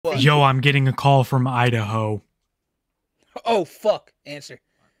fuck? Yo, I'm getting a call from Idaho. Oh, fuck. Answer.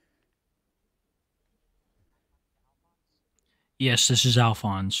 Yes, this is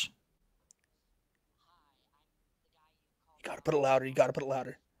Alphonse. You gotta put it louder. You gotta put it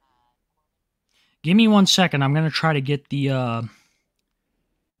louder. Give me 1 second. I'm gonna try to get the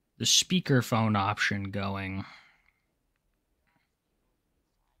speakerphone option going.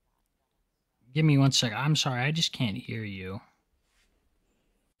 Give me 1 second. I'm sorry, I just can't hear you.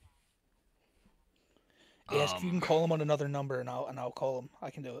 Ask if you can call him on another number, and I'll call him. I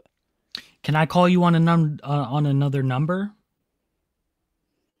can do it. Can I call you on on another number?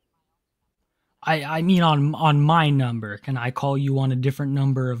 I mean on my number. Can I call you on a different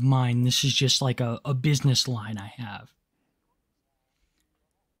number of mine? This is just like a business line I have.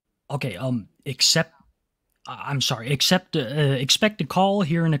 Okay, I'm sorry, expect a call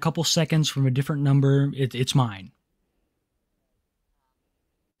here in a couple seconds from a different number. It's mine.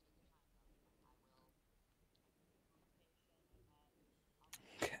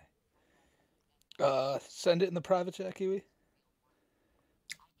 Send it in the private chat, Kiwi.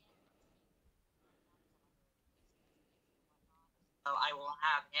 So I will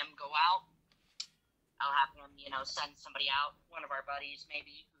have him go out. I'll have him, send somebody out. One of our buddies,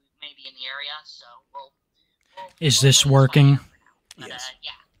 maybe, who may be in the area. So we'll Is this working? But, Yes.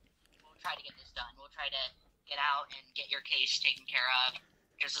 yeah, we'll try to get this done. We'll try to get out and get your case taken care of.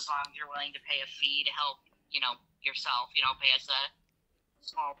 Just as long as you're willing to pay a fee to help, yourself. Pay us a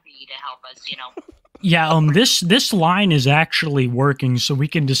small fee to help us. Yeah, this line is actually working, so we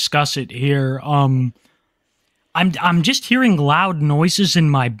can discuss it here. I'm just hearing loud noises in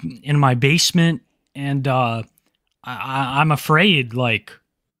my basement, and I'm afraid. Like,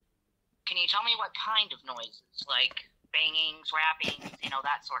 can you tell me what kind of noises, like bangings, rappings,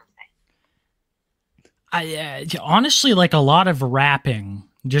 that sort of thing? I honestly like a lot of rapping,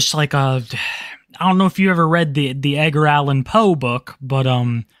 just like I don't know if you ever read the Edgar Allan Poe book, but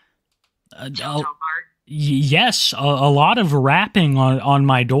yes, a lot of rapping on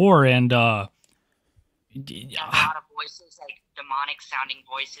my door, and a lot of voices, like demonic sounding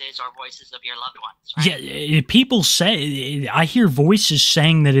voices or voices of your loved ones, right? Yeah, people say, I hear voices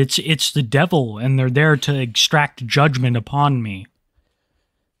saying that it's the devil and they're there to extract judgment upon me.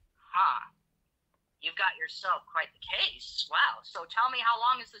 Huh. You've got yourself quite the case. Wow. So tell me, how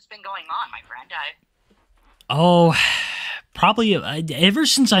long has this been going on, my friend? Oh, probably ever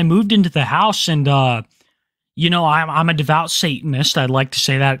since I moved into the house, and I'm a devout Satanist. I'd like to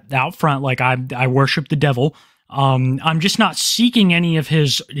say that out front, like I worship the devil. I'm just not seeking any of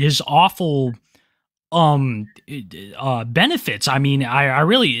his awful benefits. I mean,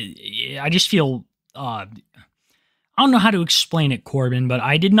 I just feel I don't know how to explain it, Corbin, but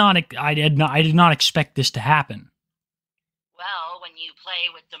I did not expect this to happen. Well, when you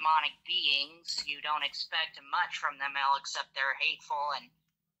play with demonic beings, you don't expect much from them, except they're hateful and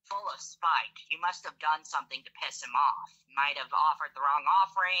full of spite. You must have done something to piss him off. You might have offered the wrong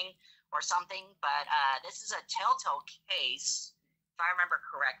offering or something, but this is a telltale case. If I remember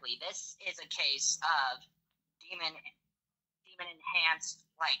correctly, this is a case of demon enhanced,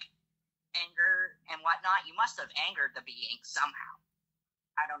 like, anger and whatnot. You must have angered the being somehow.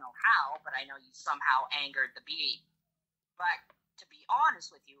 I don't know how, but I know you somehow angered the being. But to be honest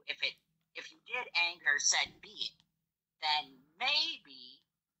with you, if you did anger said being, then maybe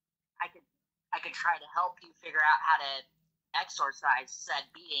I could try to help you figure out how to exorcise said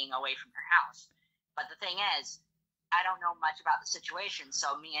being away from your house. But the thing is, I don't know much about the situation,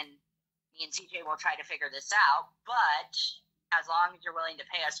 so me and CJ will try to figure this out. But as long as you're willing to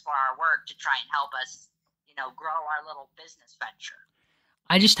pay us for our work to try and help us, grow our little business venture.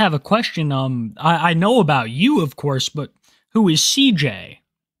 I just have a question. I know about you, of course, but who is CJ?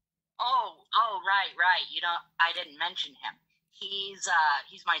 Oh, right. I didn't mention him. He's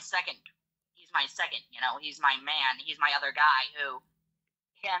my second. He's my second. He's my man. He's my other guy who.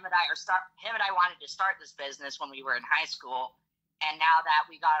 Him and I wanted to start this business when we were in high school, and now that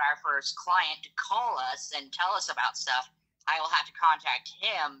we got our first client to call us and tell us about stuff, I will have to contact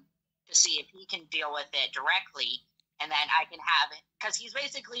him to see if he can deal with it directly, and then I can have it, because he's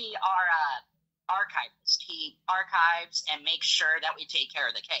basically our archivist. He archives and makes sure that we take care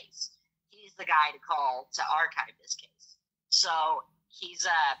of the case. He's the guy to call to archive this case. So he's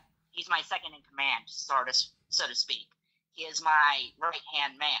my second in command, so to speak. He is my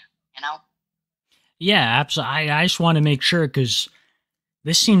right-hand man, Yeah, absolutely. I just want to make sure, because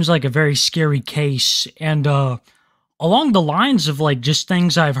this seems like a very scary case, and along the lines of like just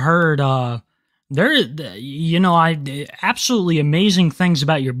things I've heard, there, absolutely amazing things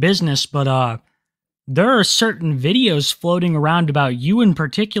about your business, but there are certain videos floating around about you in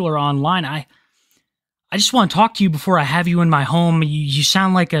particular online. I just want to talk to you before I have you in my home. You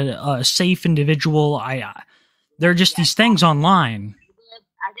sound like a safe individual. There are just these things online.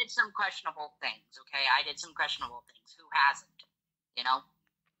 I did some questionable things, okay? I did some questionable things. Who hasn't? You know?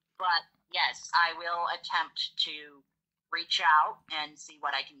 But, yes, I will attempt to reach out and see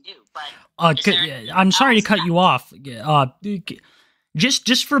what I can do. But I'm sorry to cut you off.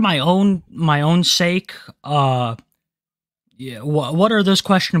 Just for my own sake, yeah, what are those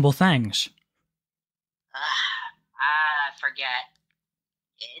questionable things? I forget.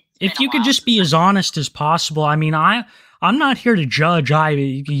 If you could just be as honest as possible. I mean, I'm not here to judge.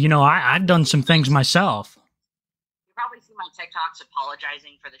 I've done some things myself. You probably see my TikToks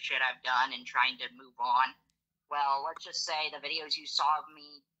apologizing for the shit I've done and trying to move on. Well, let's just say the videos you saw of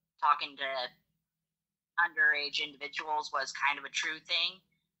me talking to underage individuals was kind of a true thing,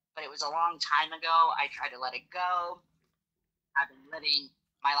 but it was a long time ago. I tried to let it go. I've been living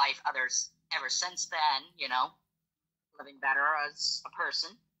my life ever since then, you know, living better as a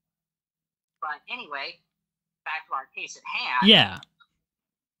person. But anyway, back to our case at hand. Yeah.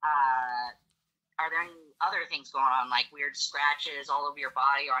 Are there any other things going on, like weird scratches all over your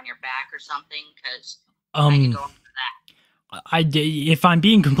body or on your back or something? Because I could go into that. If I'm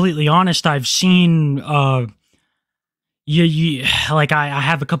being completely honest, I've seen like I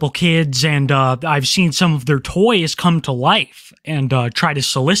have a couple kids, and I've seen some of their toys come to life and try to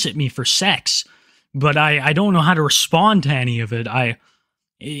solicit me for sex, but I don't know how to respond to any of it. What ones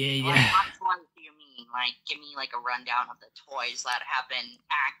do you mean? Like, give me like a rundown of the toys that have been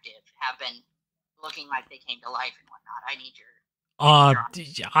active, have been looking like they came to life and whatnot. I need your.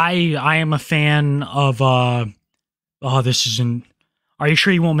 I am a fan of this isn't. Are you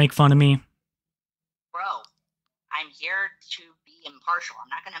sure you won't make fun of me? Bro, I'm here to be impartial. I'm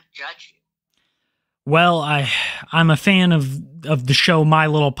not gonna judge you. Well, I'm a fan of the show My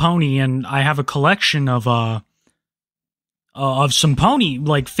Little Pony, and I have a collection of some pony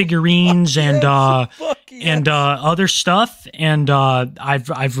like figurines and other stuff, and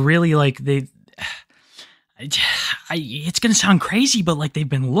I've really like it's gonna sound crazy, but like they've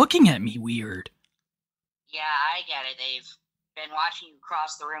been looking at me weird. Yeah, I get it. They've been watching you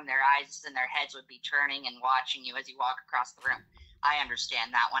cross the room. Their eyes and their heads would be turning and watching you as you walk across the room. I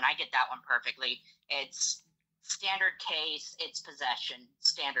understand that one. I get that one perfectly. It's standard case. It's possession.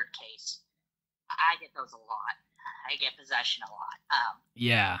 Standard case. I get those a lot. I get possession a lot.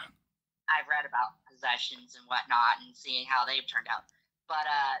 Yeah. I've read about possessions and whatnot and seeing how they've turned out. But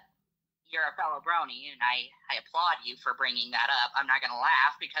you're a fellow brony, and I applaud you for bringing that up. I'm not going to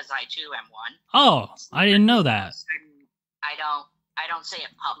laugh because I too am one. Oh, I didn't know that. I don't say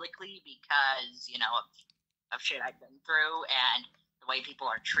it publicly because, you know, of shit I've been through and the way people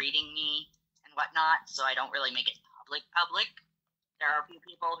are treating me and whatnot, so I don't really make it public. There are a few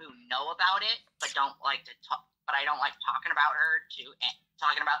people who know about it but don't like to talk, but I don't like talking about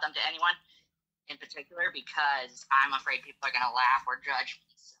them to anyone in particular because I'm afraid people are going to laugh or judge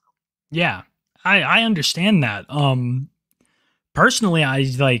me. So. Yeah, I understand that. Personally,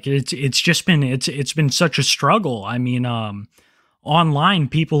 I like it's been such a struggle. I mean, online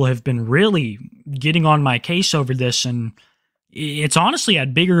people have been really getting on my case over this, and it's honestly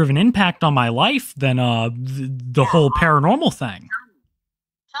had bigger of an impact on my life than the whole paranormal thing.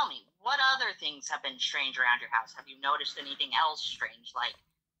 Tell me, what other things have been strange around your house? Have you noticed anything else strange, like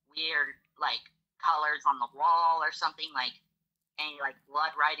weird, like colors on the wall or something, like any like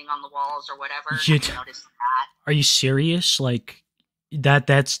blood writing on the walls or whatever? Have you noticed that? Are you serious? Like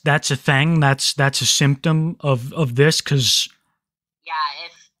that's a thing? That's a symptom of this? Because yeah,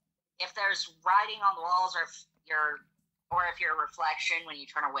 if there's writing on the walls, or if your reflection when you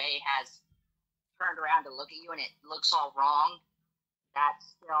turn away has turned around to look at you and it looks all wrong,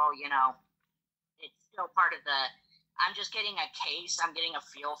 that's still, you know, it's still part of the. I'm just getting a case. I'm getting a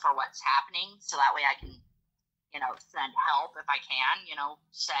feel for what's happening, so that way I can, you know, send help if I can. You know,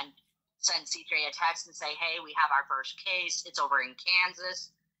 send CJ a text and say, hey, we have our first case. It's over in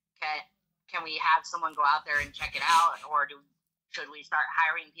Kansas. Can we have someone go out there and check it out, or should we start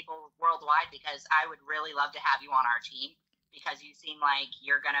hiring people worldwide? Because I would really love to have you on our team because you seem like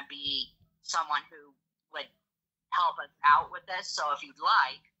you're going to be someone who would help us out with this. So if you'd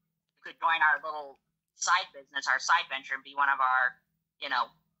like, you could join our little side business, our side venture, and be one of our, you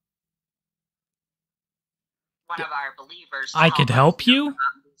know, one of our believers. I could help you?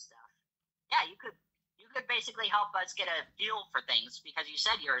 Yeah, you could basically help us get a feel for things because you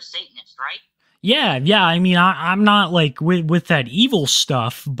said you're a Satanist, right? Yeah. I mean, I'm not like with that evil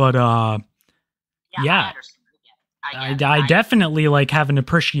stuff, but yeah. I understand. I get it. I definitely like have an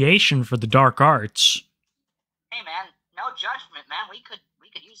appreciation for the dark arts. Hey man, no judgment, man. We could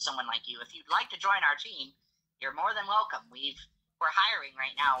use someone like you. If you'd like to join our team, you're more than welcome. We're hiring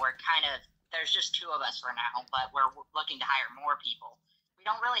right now. There's just 2 of us for now, but we're looking to hire more people. We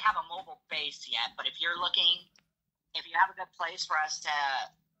don't really have a mobile base yet, but if you have a good place for us to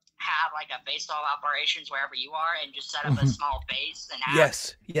have like a base of operations wherever you are and just set up a small base and have,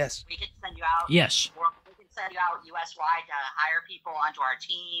 Yes. we could send you out. Yes. We can send you out US wide to hire people onto our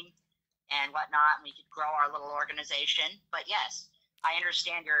team and whatnot, and we could grow our little organization. But yes, I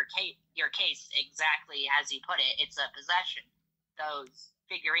understand your case exactly as you put it. It's a possession. Those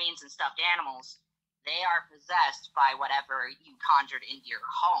figurines and stuffed animals, they are possessed by whatever you conjured into your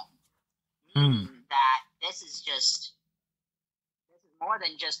home. Meaning that this is more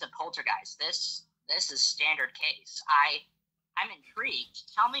than just a poltergeist. This is standard case. I'm intrigued.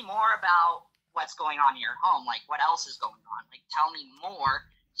 Tell me more about what's going on in your home. Like, what else is going on? Like, tell me more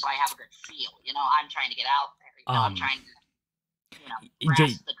so I have a good feel. I'm trying to get out there. I'm trying to,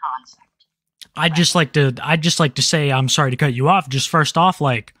 grasp the concept. I'd just like to say, I'm sorry to cut you off. Just first off,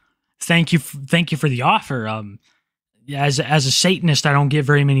 like, thank you for the offer. As a Satanist, I don't get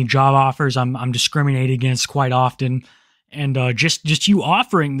very many job offers. I'm discriminated against quite often. And just you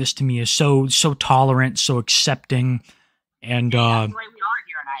offering this to me is so tolerant, so accepting, and that's the way we are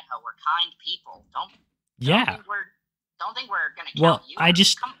here in Idaho. We're kind people. Don't think we're gonna count you. I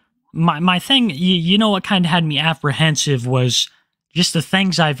just my thing. You know what kind of had me apprehensive was just the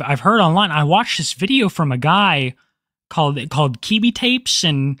things I've heard online. I watched this video from a guy called Kibi Tapes,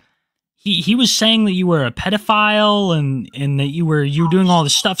 and he was saying that you were a pedophile and that you were doing all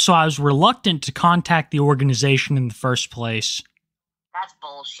this stuff, so I was reluctant to contact the organization in the first place. That's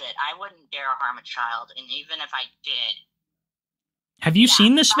bullshit. I wouldn't dare harm a child, and even if I did... Have you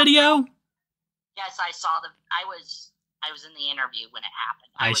seen this video? Yes, I saw I was in the interview when it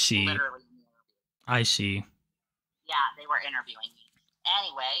happened. I see. Literally in the interview. I see. Yeah, they were interviewing me.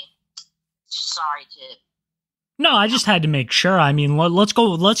 Anyway, sorry to... No, I just had to make sure. I mean,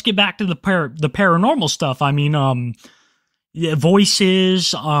 let's get back to the paranormal stuff. I mean,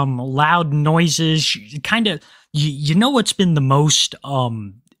 voices, loud noises, kind of, you know what's been the most,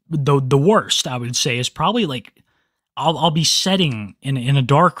 the worst, I would say, is probably like, I'll be sitting in a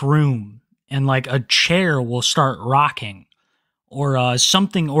dark room and like a chair will start rocking or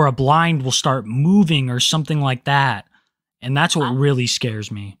something, or a blind will start moving or something like that. And that's what really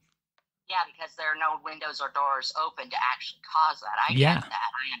scares me. Yeah, because there are no windows or doors open to actually cause that. I get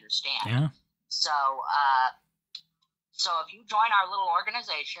that. I understand. Yeah. So, so if you join our little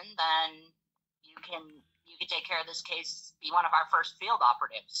organization, then you can take care of this case. Be one of our first field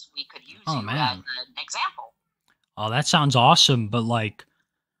operatives. We could use you as an example. Oh, that sounds awesome. But like,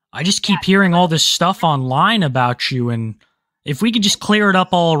 I just keep hearing all this stuff online about you, and if we could just clear it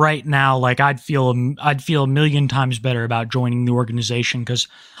up all right now, like I'd feel a million times better about joining the organization, because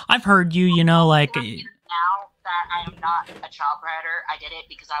I've heard you know, like... Now that I am not a child predator, I did it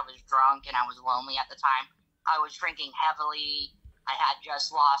because I was drunk and I was lonely at the time. I was drinking heavily. I had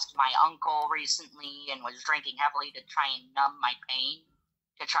just lost my uncle recently and was drinking heavily to try and numb my pain,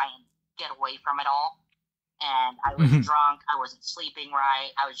 to try and get away from it all. And I was drunk. I wasn't sleeping right.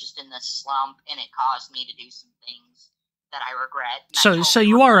 I was just in this slump, and it caused me to do some things that I regret. So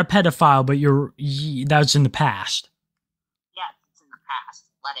you are a pedophile, but that's in the past. Yeah, it's in the past.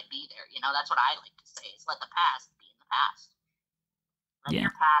 Let it be there. That's what I like to say, is let the past be in the past. Let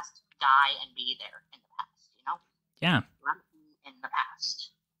your past die and be there in the past, Yeah. Let it be in the past.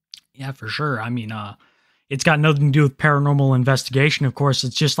 Yeah, for sure. I mean, it's got nothing to do with paranormal investigation, of course.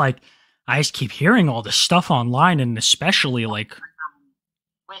 It's just like, I just keep hearing all this stuff online, and especially like...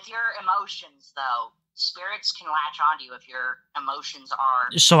 With your emotions, though, spirits can latch onto you if your emotions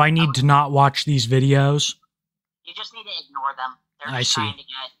are... So I need to not watch these videos? You just need to ignore them. They're just trying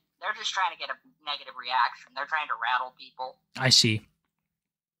to get a negative reaction. They're trying to rattle people. I see.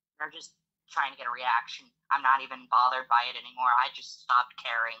 They're just trying to get a reaction. I'm not even bothered by it anymore. I just stopped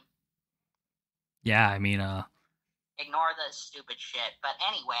caring. Yeah, I mean, Ignore the stupid shit. But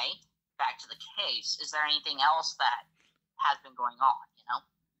anyway, back to the case. Is there anything else that has been going on,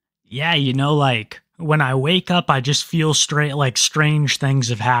 Yeah, like, when I wake up, I just feel strange things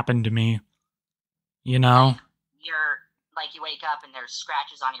have happened to me. You're, like, you wake up and there's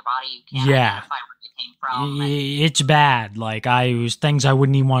scratches on your body, you can't identify where they came from. It's bad. Like, things I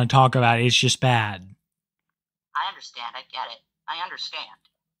wouldn't even want to talk about. It's just bad. I understand. I get it. I understand.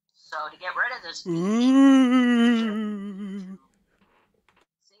 So, to get rid of this... satiate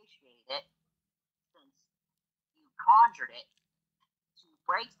it, since you conjured it, to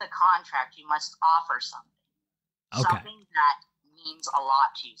break the contract, you must offer something. Okay. Something that means a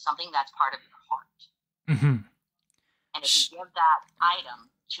lot to you, something that's part of your heart. Mm-hmm. And if you give that item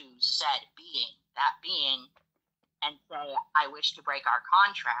to said being, that being, and say, I wish to break our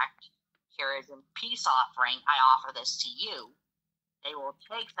contract, here is a peace offering, I offer this to you, they will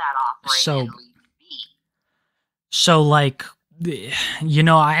take that offering and leave you be. So, like, you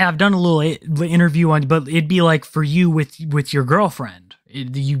know, I have done a little interview on, but it'd be like for you with your girlfriend,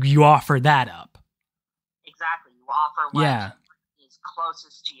 you offer that up. Exactly, you offer what is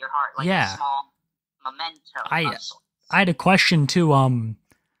closest to your heart, like a small memento. I had a question too.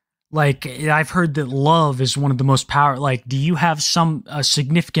 Like, I've heard that love is one of the most powerful. Like, do you have a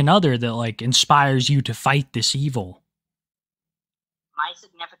significant other that like inspires you to fight this evil? My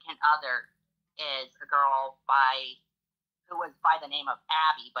significant other is a girl who was by the name of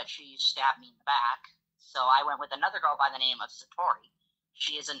Abby, but she stabbed me in the back. So I went with another girl by the name of Satori.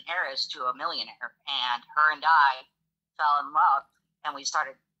 She is an heiress to a millionaire, and her and I fell in love, and we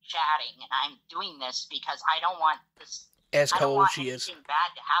started chatting. And I'm doing this because I don't want this. Ask how old she is. I don't want anything bad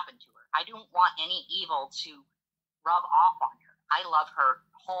to happen to her. I don't want any evil to rub off on her. I love her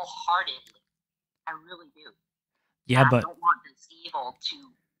wholeheartedly. I really do. Yeah, but I don't want this evil to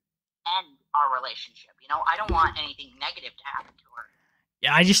end our relationship. You know, I don't want anything negative to happen to her.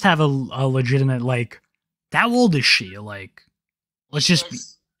 Yeah, I just have a legitimate, like, how old is she? Like, she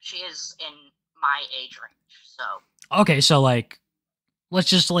is in my age range, so. Okay, so, like,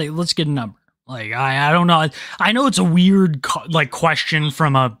 let's get a number. Like, I don't know. I know it's a weird, like, question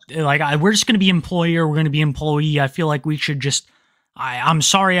from we're just going to be employer, we're going to be employee. I feel like we should just, I'm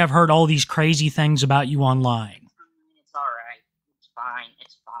sorry I've heard all these crazy things about you online. It's alright.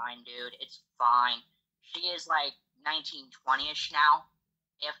 It's fine, dude. It's fine. She is, like, 19, 20-ish now,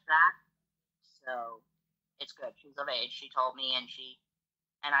 if that. So, it's good. She's of age, she told me,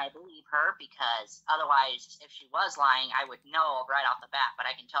 and I believe her, because otherwise, if she was lying, I would know right off the bat, but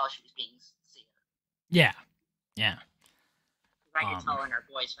I can tell she was being sincere. Yeah. I could tell in her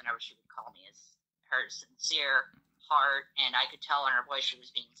voice whenever she would call me as her sincere heart, and I could tell in her voice she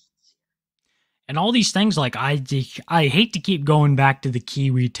was being sincere. And all these things, like, I hate to keep going back to the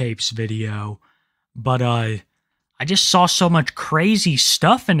Kiwi Tapes video, but I just saw so much crazy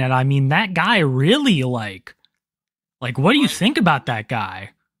stuff in it. I mean, that guy really, like, what do you think about that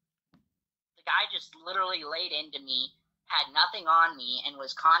guy? The guy just literally laid into me, had nothing on me, and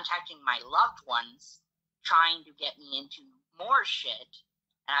was contacting my loved ones, trying to get me into more shit.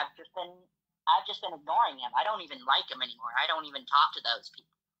 And I've just been ignoring him. I don't even like him anymore. I don't even talk to those people.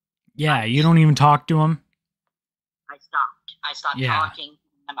 Yeah, you don't even talk to him? I stopped talking,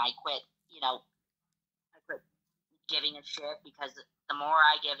 and I quit, I quit giving a shit, because the more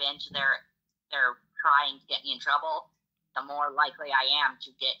I give in to their trying to get me in trouble, the more likely I am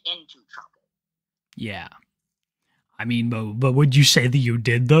to get into trouble. Yeah. I mean, but would you say that you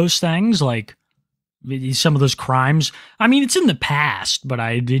did those things? Like, some of those crimes? I mean, it's in the past, but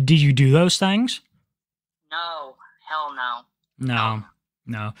did you do those things? No. Hell no.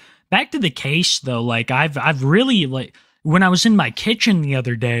 No. Back to the case, though, like, I've really, like, when I was in my kitchen the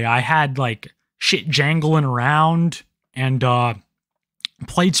other day, I had, like, shit jangling around and,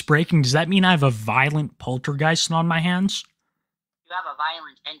 plates breaking. Does that mean I have a violent poltergeist on my hands? You have a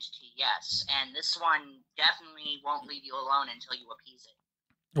violent entity, yes, and this one definitely won't leave you alone until you appease it.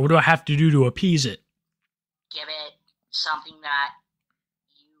 What do I have to do to appease it? Give it something that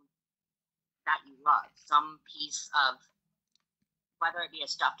you love, some piece of, whether it be a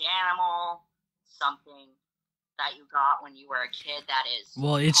stuffed animal, something that you got when you were a kid that is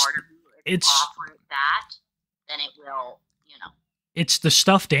part of you. If you offer it that, then it will, It's the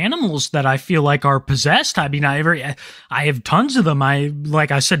stuffed animals that I feel like are possessed. I mean, I have tons of them.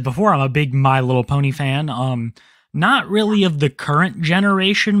 Like I said before, I'm a big My Little Pony fan. Not really of the current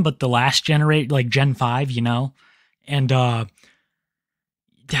generation, but the last generation, like Gen 5, And I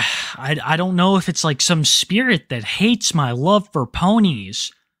don't know if it's like some spirit that hates my love for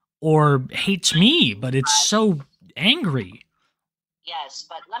ponies or hates me, but it's so angry. Yes,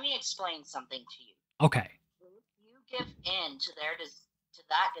 but let me explain something to you. Okay. If you give in to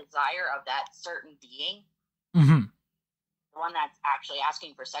that desire of that certain being, mm-hmm. the one that's actually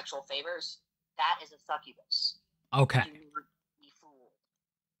asking for sexual favors, that is a succubus. Okay. Do not be fooled.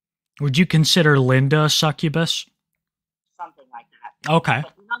 Would you consider Linda a succubus? Something like that. Okay.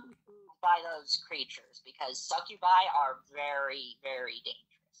 But do not be fooled by those creatures, because succubi are very, very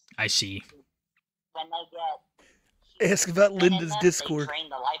dangerous. I see. When they get... Ask about Linda's Discord. They drain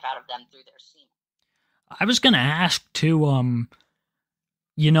the life out of them through their semen. I was going to ask, too,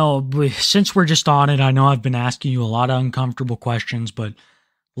 since we're just on it, I know I've been asking you a lot of uncomfortable questions, but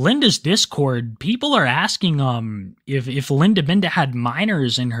Linda's Discord, people are asking if Linda Binda had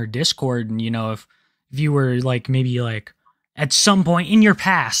minors in her Discord, and if you were like maybe like at some point in your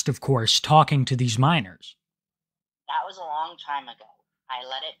past, of course, talking to these minors. That was a long time ago. I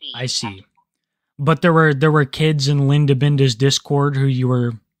let it be. I see. But there were kids in Linda Binda's Discord who you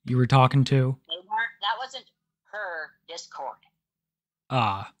were talking to? They weren't. That wasn't her Discord.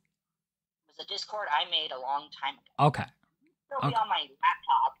 Ah. It was a Discord I made a long time ago. Okay. It'll be on my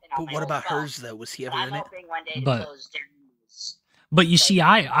laptop. And on But my what about phone. hers though? Was he ever I'm in it? hoping one day to But- close their news. But you see,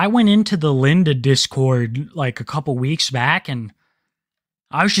 I went into the Linda Discord like a couple weeks back, and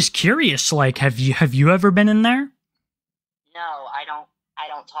I was just curious. Like, have you ever been in there? No, I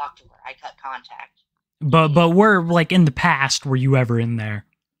don't talk to her. I cut contact. But we're like in the past. Were you ever in there?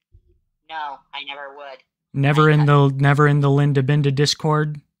 No, I never would. Never in the Linda Binda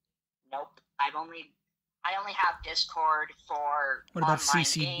Discord. Nope. I only have Discord for What about online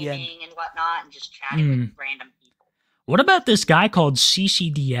CCDN? gaming and whatnot, and just chatting with random people. What about this guy called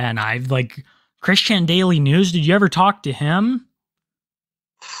CCDN? I've like Christian Daily News. Did you ever talk to him?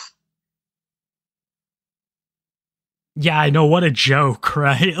 Yeah, I know. What a joke,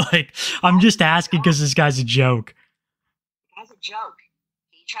 right? Like, I'm just asking because this guy's a joke. As a joke,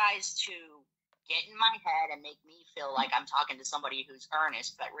 he tries to get in my head and make me feel like I'm talking to somebody who's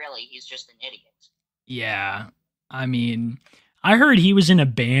earnest, but really he's just an idiot. Yeah, I mean, I heard he was in a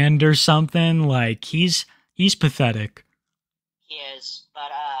band or something. Like, he's pathetic. He is.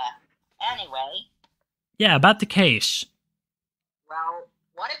 But anyway, Yeah, about the case. well,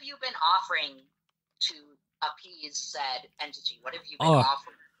 what have you been offering to appease said entity? What have you been Oh.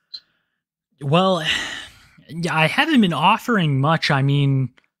 offering? Well, yeah, I haven't been offering much. I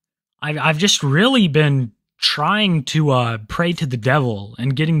mean, I've just really been trying to pray to the devil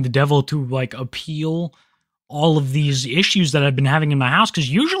and getting the devil to like appeal all of these issues that I've been having in my house, because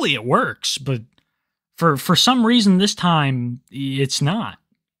usually it works, but for some reason this time it's not.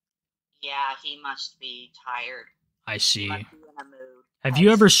 Yeah, he must be tired. I He see. must be in a mood. Have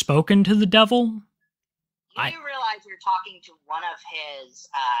you ever spoken to the devil? You I- do realize you're talking to one of his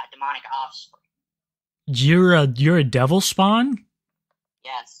demonic offspring. You're a devil spawn?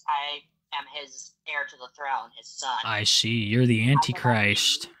 Yes, I am his heir to the throne, his son. I see. You're the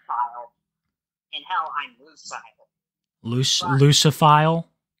Antichrist. In hell, I'm Lucile. Luciphile?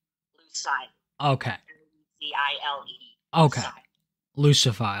 Lucile. Okay. Lucile. Okay.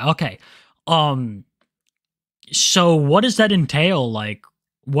 Luciphile. Okay. So what does that entail? Like,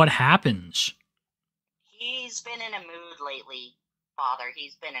 what happens? He's been in a mood lately, Father.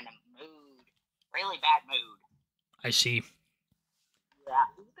 He's been in a mood. Really bad mood. I see. Yeah,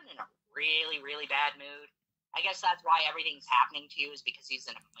 he's been in a really, really bad mood. I guess that's why everything's happening to you, is because he's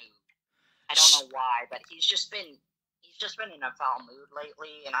in a mood. I don't know why, but he's just been in a foul mood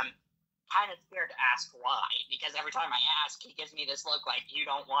lately, and I'm kind of scared to ask why, because every time I ask, he gives me this look like you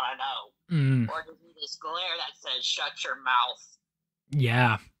don't want to know, or gives me this glare that says "shut your mouth."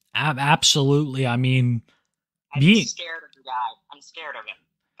 Yeah, absolutely. I mean, I'm scared of the guy. I'm scared of him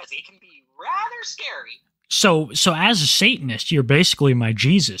because he can be rather scary. so as a Satanist, you're basically my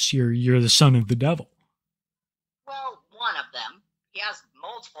Jesus. You're the son of the devil. Well, one of them. He has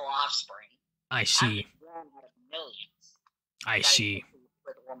multiple offspring. I see. I'm one out of millions. I That see. is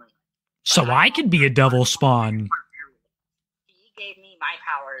with a woman. So I could be a devil spawn. He gave me my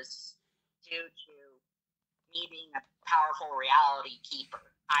powers due to me being a powerful reality keeper.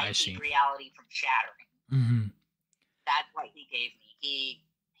 I I see. keep reality from shattering. Hmm. That's what he gave me.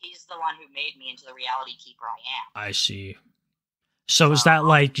 He's the one who made me into the reality keeper I am. I see. So is that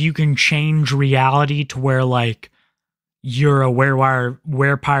like you can change reality to where like you're a vampire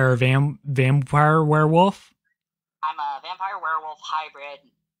werewolf? I'm a vampire werewolf hybrid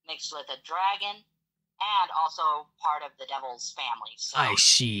mixed with a dragon and also part of the devil's family. So I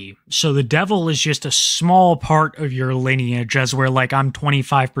see. So the devil is just a small part of your lineage, as where like I'm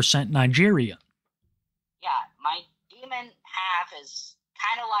 25% Nigerian. yeah, my demon half is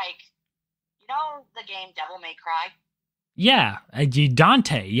kind of like, you know, the game Devil May Cry? Yeah,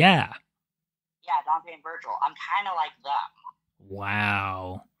 Dante. Yeah. Yeah, Dante and Virgil. I'm kind of like them.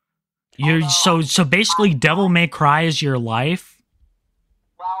 Wow. You're so basically Devil May Cry is your life?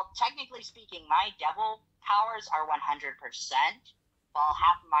 Well, technically speaking, my devil powers are 100%, while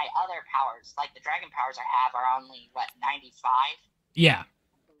half of my other powers, like the dragon powers I have, are only, 95? Yeah.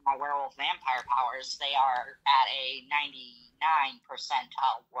 My werewolf vampire powers, they are at a 99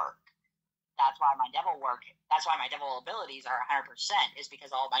 percentile work. That's why my devil abilities are 100%, is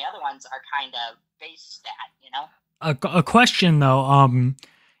because all my other ones are kind of base stat, you know? A question though,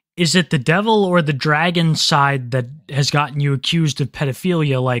 is it the devil or the dragon side that has gotten you accused of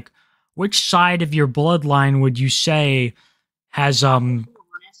pedophilia? Like, which side of your bloodline would you say has I'm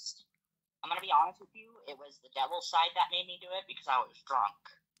gonna be honest with you. It was the devil side that made me do it because I was drunk.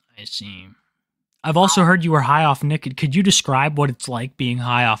 I see. I've also heard you were high off nicotine. Could you describe what it's like being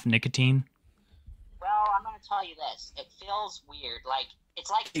high off nicotine? Well, I'm gonna tell you this. It feels weird. Like it's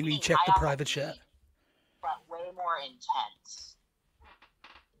like Maybe being check high the off private of chat. weed, but way more intense.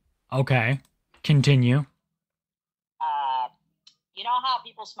 Okay. Continue. You know how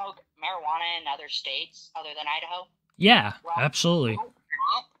people smoke marijuana in other states other than Idaho? Yeah, Well, absolutely. I like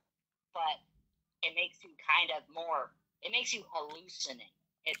that, but it makes you kind of more. It makes you hallucinate.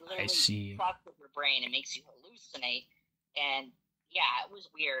 It literally see. fucks with your brain. It makes you hallucinate, and yeah, it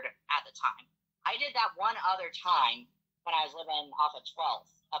was weird at the time. I did that one other time when I was living off of 12th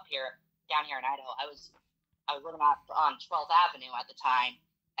down here in Idaho. I was living on 12th Avenue at the time,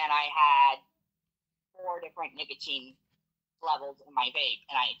 and I had 4 different nicotine levels in my vape,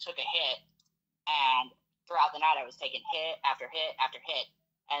 and I took a hit, and throughout the night I was taking hit after hit after hit,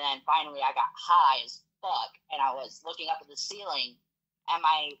 and then finally I got high as fuck, and I was looking up at the ceiling, and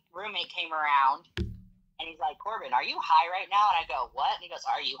my roommate came around, and he's like, "Corbin, are you high right now?" And I go, "What?" And he goes,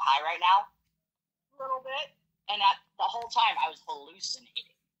 "Are you high right now?" A little bit. And the whole time I was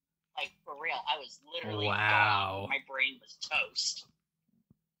hallucinating. Like, for real. I was literally Wow. gone. My brain was toast.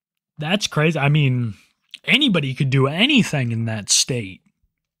 That's crazy. I mean, anybody could do anything in that state.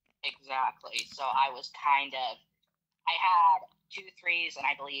 Exactly. So I was I had 2 3s and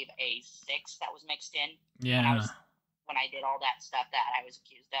I believe a 6 that was mixed in. Yeah. When I did all that stuff that I was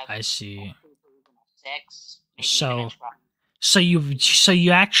accused of. I see. 2 3s and a 6. So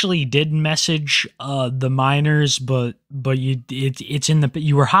you actually did message the minors, but it's in the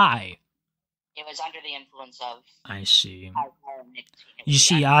you were high. It was under the influence of. I see. Alcohol and nicotine. You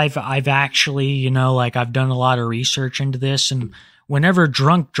see, I've actually, like I've done a lot of research into this, and whenever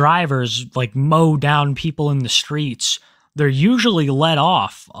drunk drivers like mow down people in the streets, they're usually let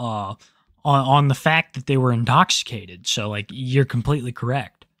off on the fact that they were intoxicated. So like you're completely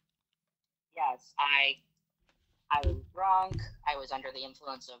correct. Yes, I was drunk. I was under the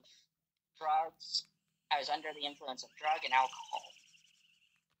influence of drugs. I was under the influence of drug and alcohol.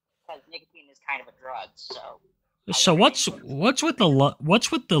 Because nicotine is kind of a drug, so. So what's with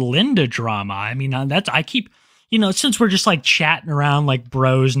the Linda drama? I mean, I keep, since we're just like chatting around like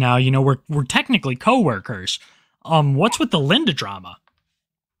bros now, we're technically coworkers. What's with the Linda drama?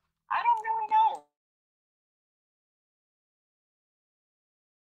 I don't really know.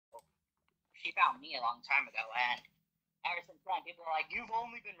 She found me a long time ago, and ever since then, people are like, "You've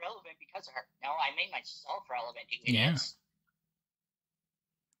only been relevant because of her." No, I made myself relevant, you idiots.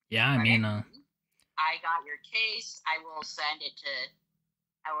 Yeah, I mean, I got your case. I will send it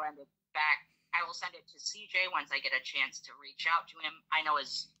back. I will send it to CJ once I get a chance to reach out to him. I know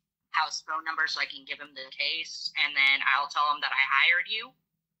his house phone number, so I can give him the case, and then I'll tell him that I hired you.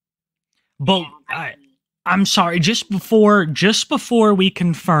 But I'm sorry. Just before we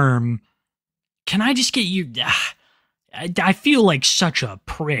confirm, can I just get you? I feel like such a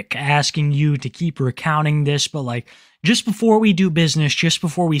prick asking you to keep recounting this, but like just before we do business, just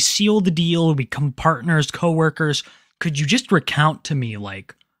before we seal the deal, we become partners, coworkers, could you just recount to me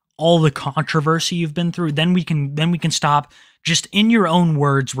like all the controversy you've been through? Then we can stop. Just in your own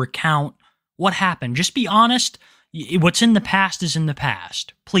words, recount what happened. Just be honest. What's in the past is in the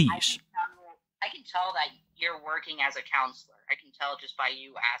past. Please. I can tell that you're working as a counselor. I can tell just by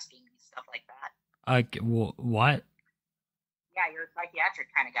you asking me stuff like that. What? Yeah, you're a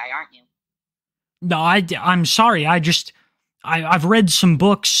psychiatric kind of guy, aren't you? No, I'm sorry. I've read some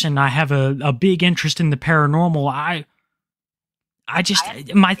books and I have a big interest in the paranormal.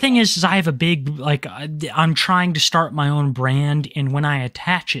 My thing is I have a big, like, I'm trying to start my own brand, and when I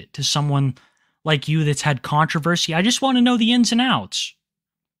attach it to someone like you that's had controversy, I just want to know the ins and outs.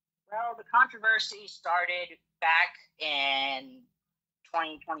 Well, the controversy started back in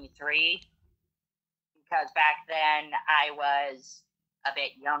 2023, because back then I was a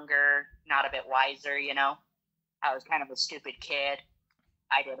bit younger, not a bit wiser, I was kind of a stupid kid.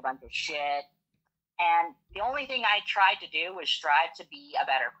 I did a bunch of shit. And the only thing I tried to do was strive to be a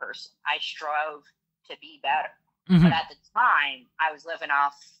better person. I strove to be better. Mm-hmm. But at the time, I was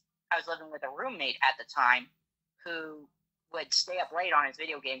living with a roommate at the time who would stay up late on his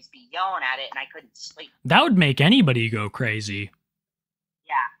video games, be yelling at it, and I couldn't sleep. That would make anybody go crazy.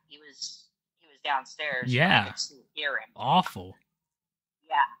 Yeah, he was downstairs. Yeah. I could still hear him. Awful.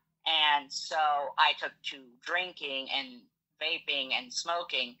 Yeah. And so I took to drinking and vaping and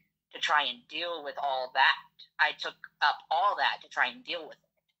smoking to try and deal with all that. I took up all that to try and deal with it.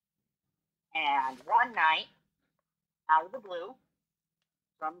 And one night, out of the blue,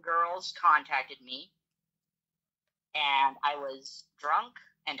 some girls contacted me, and I was drunk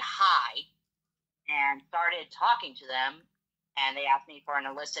and high, and started talking to them, and they asked me for an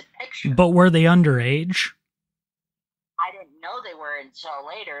illicit picture. But were they underage? I didn't know they were until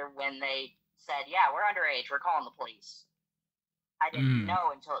later when they said, yeah, we're underage, we're calling the police. I didn't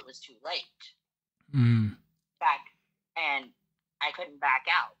know until it was too late. And I couldn't back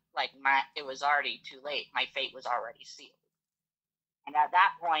out. Like, it was already too late. My fate was already sealed. And at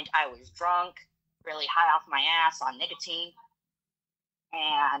that point, I was drunk, really high off my ass on nicotine.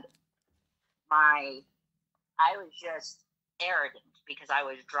 And I was just arrogant because I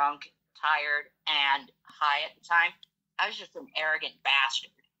was drunk, tired, and high at the time. I was just an arrogant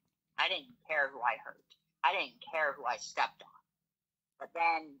bastard. I didn't care who I hurt. I didn't care who I stepped on. But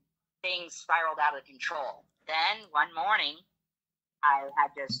then things spiraled out of control. Then one morning, I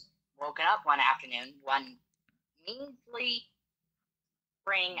had just woken up one afternoon, one measly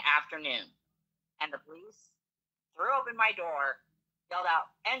spring afternoon, and the police threw open my door, yelled out,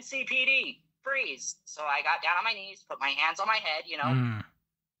 NCPD, freeze. So I got down on my knees, put my hands on my head,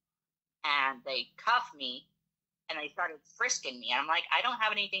 and they cuffed me, and they started frisking me. And I'm like, I don't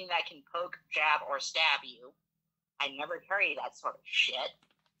have anything that can poke, jab, or stab you. I never carry that sort of shit.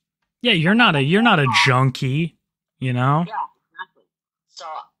 Yeah, you're not a junkie, you know? Yeah, exactly. So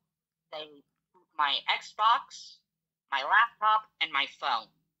they took my Xbox, my laptop, and my phone.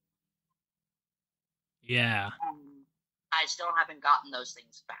 Yeah. I still haven't gotten those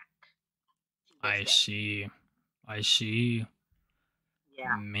things back. I see.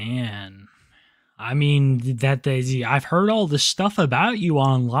 Yeah. Man. I mean, I've heard all this stuff about you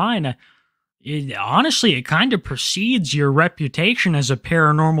online. Honestly, it kind of precedes your reputation as a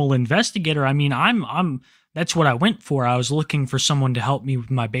paranormal investigator. I mean, that's what I went for. I was looking for someone to help me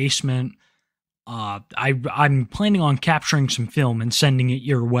with my basement. I'm planning on capturing some film and sending it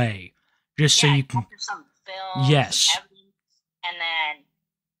your way, just so you can. Capture some film, yes. Some evidence, and then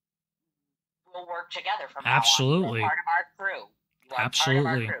we'll work together from Absolutely. now on. You're part of our crew. You are Absolutely.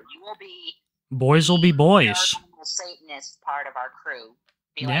 part of our crew. You will be. Boys will be boys. Paranormal Satanist part of our crew.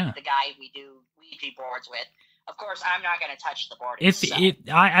 Be Yeah. like the guy we do Ouija boards with. Of course, I'm not going to touch the board.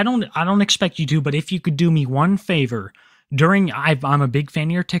 I don't expect you to, but if you could do me one favor I'm a big fan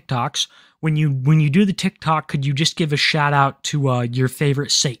of your TikToks. When you do the TikTok, could you just give a shout out to your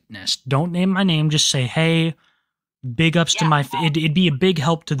favorite Satanist? Don't name my name. Just say, hey, big ups to my. It'd be a big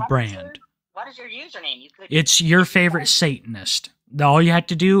help to the brand. What is your username? It's your favorite Satanist. All you have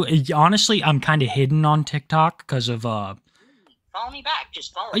to do. Honestly, I'm kind of hidden on TikTok because of Follow me back.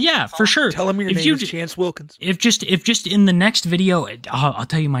 Just follow me. Yeah, for sure. Tell him your name is Chance Wilkins. If just in the next video, I'll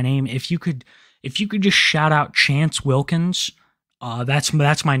tell you my name. If you could just shout out Chance Wilkins, that's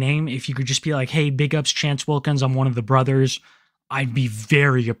my name. If you could just be like, hey, big ups Chance Wilkins, I'm one of the brothers, I'd be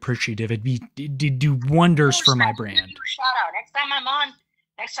very appreciative. It'd do wonders for my brand. Shout out. Next time I'm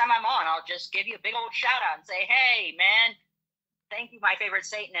on, I'll just give you a big old shout out and say, hey, man. Thank you, my favorite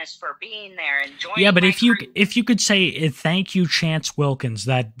Satanist, for being there and joining. Yeah, but if you could say thank you, Chance Wilkins,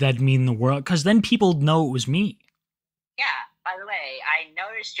 that'd mean the world, because then people know it was me. Yeah. By the way, I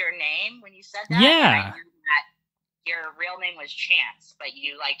noticed your name when you said that. Yeah. And I knew that your real name was Chance, but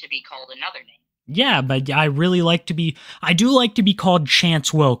you like to be called another name. Yeah, but I do like to be called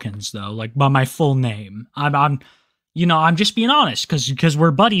Chance Wilkins though, like by my full name. I'm just being honest, because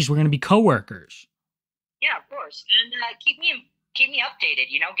we're buddies, we're gonna be coworkers. Yeah, of course, and keep me updated,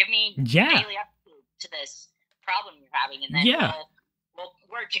 give me daily updates to this problem you're having, and then we'll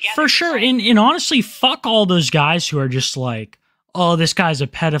work together. For sure, and honestly, fuck all those guys who are just like, oh, this guy's a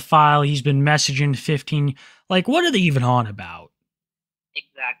pedophile, he's been messaging 15, like, what are they even on about?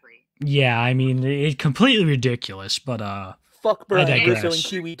 Exactly. Yeah, I mean, it's completely ridiculous, but, fuck Brian digress. selling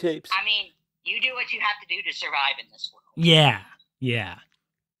Kiwi tapes. I mean, you do what you have to do to survive in this world. Yeah,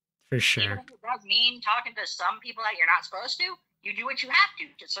 for sure. Even if it does mean talking to some people that you're not supposed to, you do what you have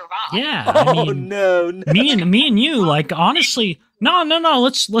to survive. Yeah. I mean, no. Me and you, like, honestly, no.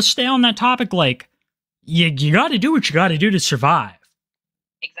 Let's stay on that topic. Like, you got to do what you got to do to survive.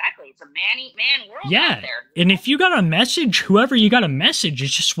 Exactly. It's a man-eat-man world out there. And if you got a message, whoever you got a message,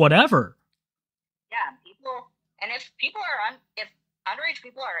 it's just whatever. Yeah, if underage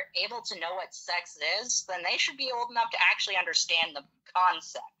people are able to know what sex is, then they should be old enough to actually understand the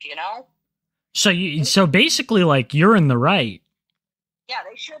concept, So basically, like, you're in the right. Yeah,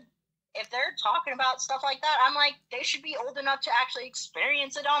 they should. If they're talking about stuff like that, I'm like, they should be old enough to actually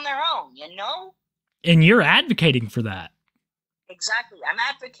experience it on their own, And you're advocating for that. Exactly. I'm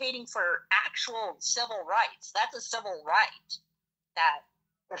advocating for actual civil rights. That's a civil right that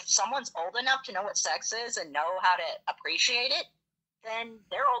If someone's old enough to know what sex is and know how to appreciate it, then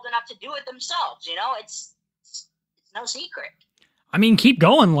they're old enough to do it themselves. You know, it's no secret. I mean, keep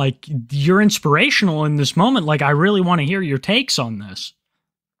going. Like, you're inspirational in this moment. Like, I really want to hear your takes on this.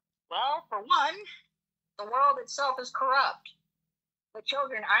 Well, for one, the world itself is corrupt. The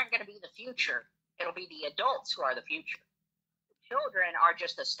children aren't going to be the future. It'll be the adults who are the future. The children are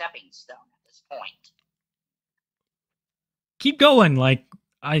just a stepping stone at this point. Keep going. Like,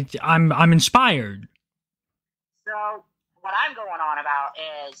 I'm inspired. So what I'm going on about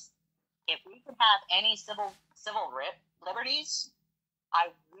is, if we can have any civil liberties, I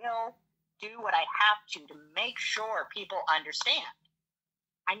will do what I have to make sure people understand.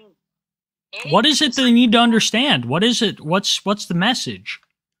 I mean, what is it they need to understand? What is it? What's the message?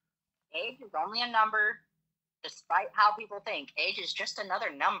 Age is only a number, despite how people think. Age is just another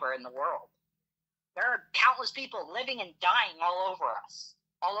number in the world. There are countless people living and dying all over us,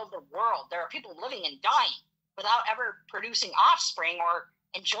 all over the world. There are people living and dying without ever producing offspring or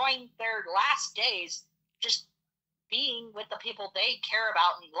enjoying their last days just being with the people they care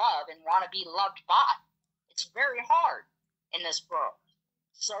about and love and want to be loved by. It's very hard in this world.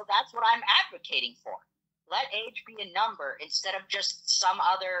 So that's what I'm advocating for. Let age be a number instead of just some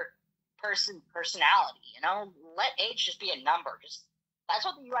other personality, you know? Let age just be a number. That's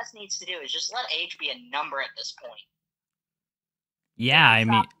what the U.S. needs to do, is just let age be a number at this point. Yeah, I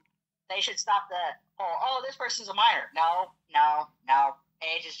mean... They should stop the whole, oh, this person's a minor. No.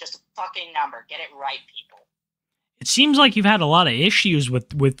 Age is just a fucking number. Get it right, people. It seems like you've had a lot of issues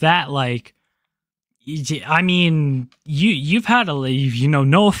with that, like... I mean, you've had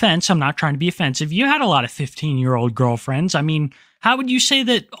no offense, I'm not trying to be offensive, you had a lot of 15-year-old girlfriends. I mean, how would you say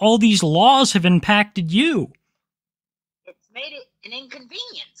that all these laws have impacted you? It's made it an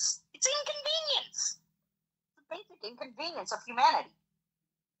inconvenience. It's inconvenience. It's a basic inconvenience of humanity.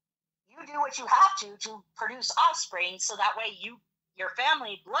 You do what you have to produce offspring, so that way your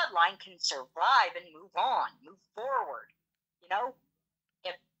family bloodline can survive and move on, move forward. You know,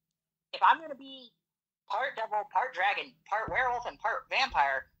 if I'm going to be part devil, part dragon, part werewolf, and part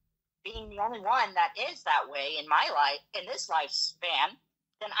vampire, being the only one that is that way in my life, in this lifespan,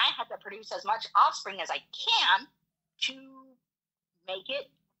 then I have to produce as much offspring as I can to make it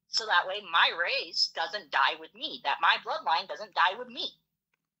so that way my race doesn't die with me, that my bloodline doesn't die with me.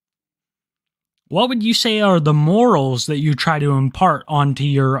 What would you say are the morals that you try to impart onto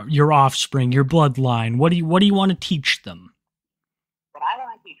your offspring, your bloodline? What do you want to teach them? What I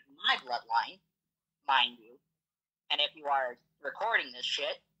want to teach my bloodline, mind you, and if you are recording this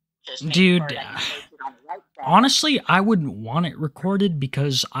shit, just make sure that you post it on the right side. Honestly, I wouldn't want it recorded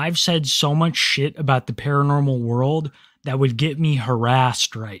because I've said so much shit about the paranormal world that would get me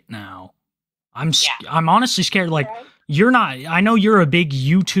harassed right now. I'm honestly scared. Like, you're not. I know you're a big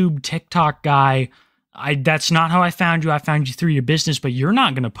YouTube, TikTok guy. That's not how I found you. I found you through your business, but you're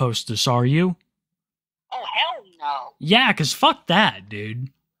not gonna post this, are you? Oh, hell no. Yeah, because fuck that, dude.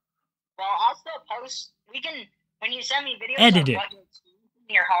 Well, I'll still post. We can, when you send me videos edit of it. what you see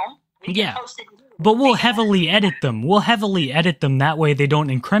in your home, we can post it. But we'll heavily edit them. We'll heavily edit them. That way they don't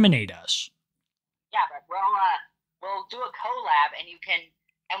incriminate us. Yeah, but we'll do a collab, and you can,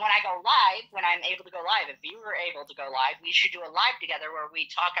 and when I go live, when I'm able to go live, if you were able to go live, we should do a live together where we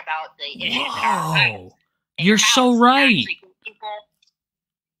talk about the issues in our lives. You're so right.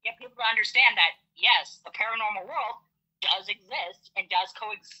 Get people to understand that, yes, the paranormal world does exist and does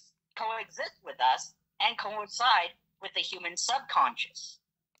coexist with us and coincide with the human subconscious.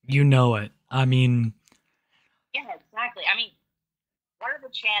 You know it. I mean... Yeah, exactly. I mean, what are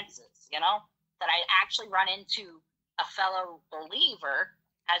the chances, that I actually run into a fellow believer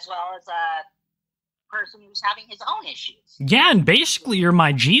as well as a person who's having his own issues? Yeah, and basically you're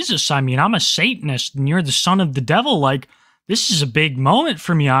my Jesus. I mean, I'm a Satanist and you're the son of the devil. Like, this is a big moment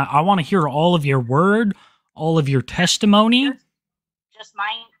for me. I want to hear all of your word, all of your testimony. Just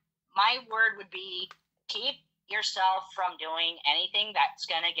my word would be, keep yourself from doing anything that's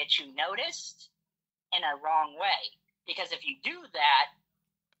going to get you noticed in a wrong way. Because if you do that,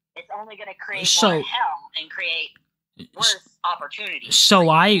 it's only going to create more hell and create worse opportunities.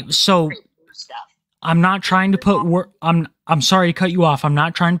 I'm not trying to put I'm sorry to cut you off. I'm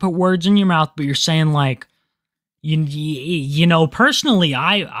not trying to put words in your mouth, but you're saying, like, you know, personally,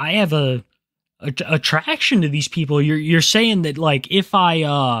 I have a attraction to these people. You're saying that, like, if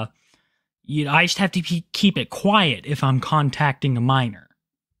I just have to keep it quiet if I'm contacting a minor.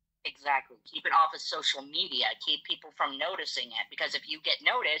 Exactly. Keep it off of social media. Keep people from noticing it, because if you get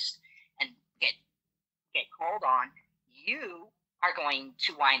noticed and get called on, you are going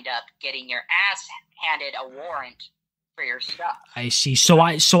to wind up getting your ass handed a warrant for your stuff. I see. So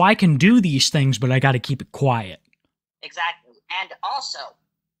I can do these things, but I got to keep it quiet. Exactly. And also,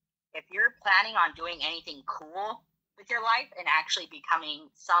 if you're planning on doing anything cool with your life and actually becoming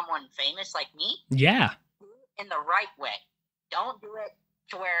someone famous like me, Yeah. do it in the right way. Don't do it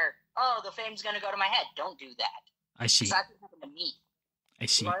to where, oh, the fame's going to go to my head. Don't do that. I see. That's what happened to me. I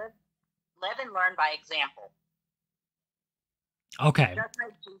see. Live and learn by example. Okay. Just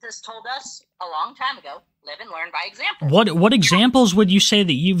like Jesus told us a long time ago, live and learn by example. What examples would you say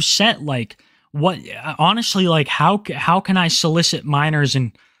that you've set? Like, what honestly, like how can I solicit minors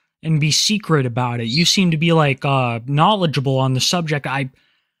and be secret about it? You seem to be like knowledgeable on the subject.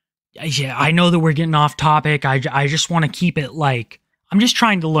 Yeah, I know that we're getting off topic. I just want to keep it like I'm just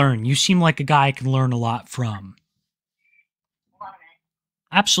trying to learn. You seem like a guy I can learn a lot from. Hold on a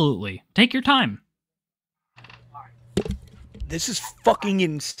minute. Absolutely. Take your time. This is fucking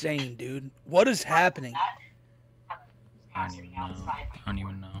insane, dude. What is happening? I don't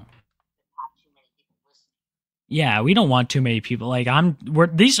even know. Yeah, we don't want too many people. Like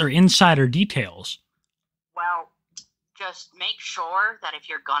these are insider details. Well, just make sure that if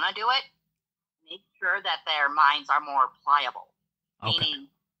you're gonna do it, make sure that their minds are more pliable. Okay. Meaning,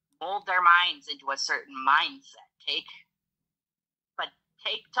 mold their minds into a certain mindset.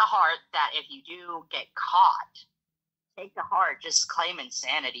 Take to heart that if you do get caught, take to heart, just claim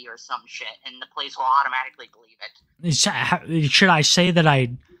insanity or some shit, and the police will automatically believe it. Should I say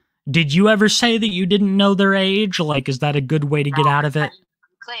that did you ever say that you didn't know their age? Like, is that a good way to get out of it?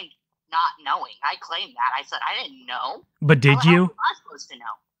 I claimed not knowing. I claimed that. I said I didn't know. But did How you? was I supposed to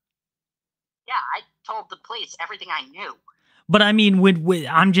know? Yeah, I told the police everything I knew. But I mean,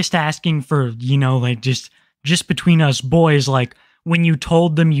 I'm just asking for, like just between us boys, like when you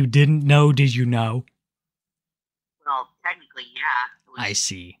told them you didn't know, did you know? Well, technically, yeah. I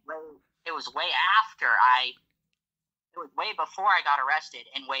see. It was way after it was way before I got arrested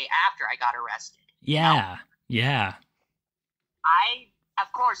and way after I got arrested. Yeah, yeah.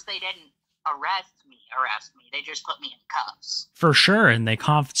 Of course, they didn't arrest me. They just put me in cuffs. For sure, and they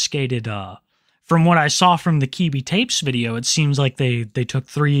confiscated, from what I saw from the Kibi Tapes video, it seems like they took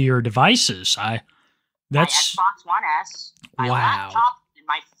 3 of your devices. That's my Xbox One S, my wow. laptop, and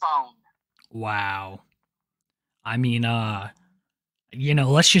my phone. Wow. I mean,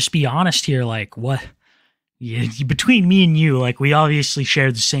 let's just be honest here. Like, what? Yeah, between me and you, like, we obviously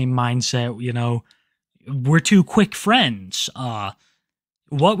share the same mindset. We're two quick friends.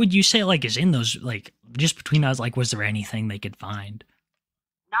 What would you say, like, is in those, like, just between us? Like, was there anything they could find?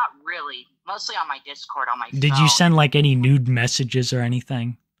 Not really. Mostly on my Discord, on my phone. Did you send, like, any nude messages or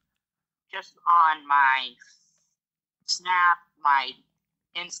anything? Just on my Snap, my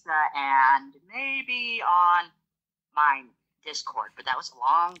Insta, and maybe on my Discord, but that was a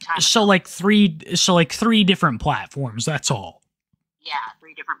long time ago. So like three different platforms, that's all. Yeah,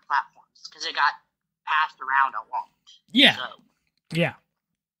 3 different platforms, because it got passed around a lot. Yeah. So, yeah.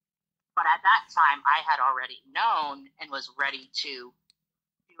 but at that time, I had already known and was ready to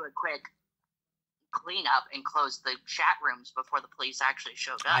do a quick cleanup and close the chat rooms before the police actually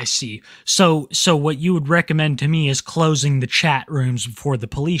showed up. I see. So what you would recommend to me is closing the chat rooms before the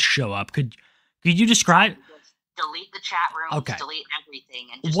police show up. Could you describe? Just delete the chat rooms, Okay. delete everything,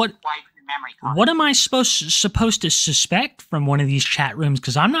 and just What- wipe your memory card. What am I supposed to suspect from one of these chat rooms?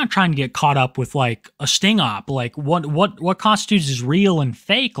 Because I'm not trying to get caught up with like a sting op. Like what constitutes as real and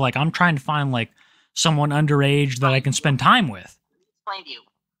fake? Like I'm trying to find like someone underage that I can spend time with. Explain to you.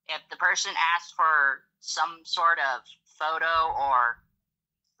 If the person asks for some sort of photo or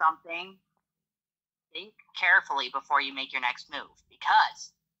something, think carefully before you make your next move,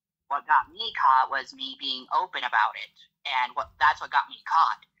 because what got me caught was me being open about it, and that's what got me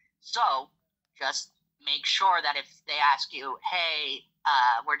caught. So just make sure that if they ask you, hey,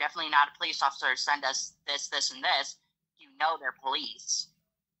 we're definitely not a police officer, send us this, this, and this, you know they're police.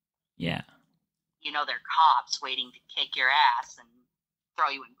 Yeah. You know they're cops waiting to kick your ass and throw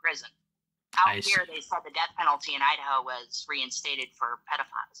you in prison. Out I here, they said the death penalty in Idaho was reinstated for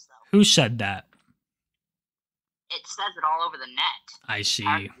pedophiles, though. Who said that? It says it all over the net. I see.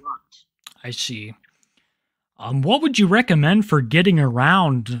 I looked. I see. What would you recommend for getting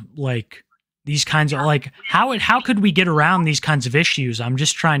around like these kinds of like how could we get around these kinds of issues? I'm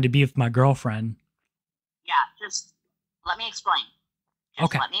just trying to be with my girlfriend. Yeah, just let me explain.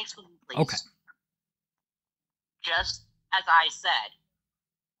 Okay. Let me explain, please. Okay. Just as I said,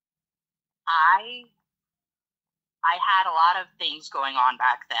 I had a lot of things going on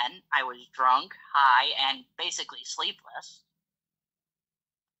back then. I was drunk, high, and basically sleepless.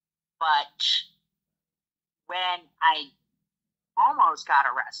 But when I almost got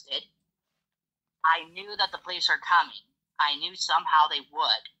arrested, I knew that the police are coming. I knew somehow they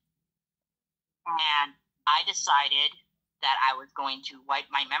would. And I decided that I was going to wipe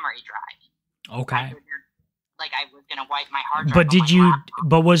my memory drive. Okay. Like I was going to wipe my hard drive. But did you,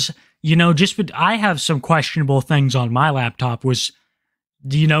 but was, I have some questionable things on my laptop. Was,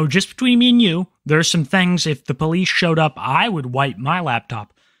 just between me and you, there's some things, if the police showed up, I would wipe my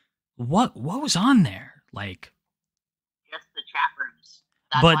laptop. What was on there? Like, just the chat rooms.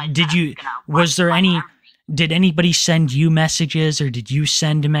 Was there any, did anybody send you messages, or did you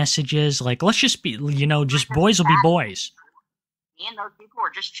send messages? Like, let's just be, just boys will be boys. Me and those people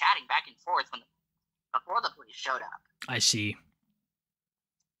were just chatting back and forth before the police showed up. I see.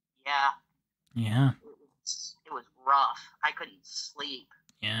 Yeah. Yeah. It was rough. I couldn't sleep.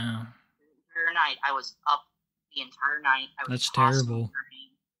 Yeah. The entire night, I was up the entire night. That's terrible.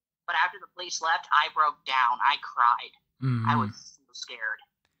 But after the police left, I broke down. I cried. Mm-hmm. I was so scared.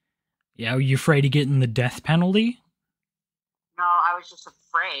 Yeah, were you afraid of getting the death penalty? No, I was just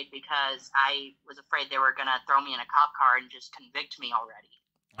afraid because I was afraid they were going to throw me in a cop car and just convict me already.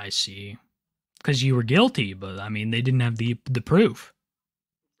 I see. Because you were guilty, but, I mean, they didn't have the proof.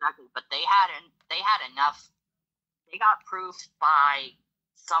 Exactly, but they had enough. They got proof by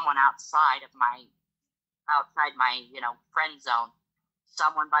someone outside my, friend zone.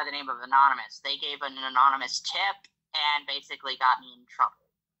 Someone by the name of Anonymous. They gave an anonymous tip and basically got me in trouble.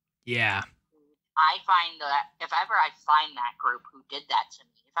 Yeah. I find that if ever I find that group who did that to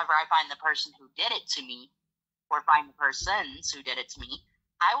me, if ever I find the person who did it to me, or find the persons who did it to me,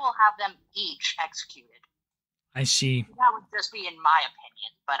 I will have them each executed. I see. That would just be in my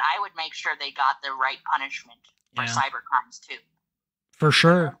opinion, but I would make sure they got the right punishment for cyber crimes too. For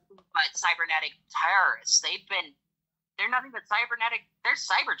sure. But cybernetic terrorists, they're nothing but they're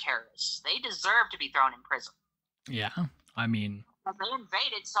cyber terrorists. They deserve to be thrown in prison. Yeah, I mean... They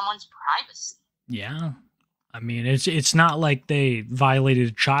invaded someone's privacy. Yeah. I mean, it's not like they violated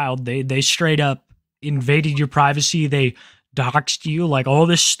a child. They straight up invaded your privacy. They doxed you, like all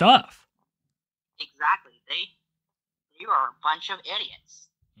this stuff. Exactly. They are a bunch of idiots.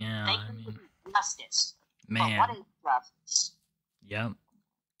 Yeah, they need justice. Man. But what is justice? Yeah.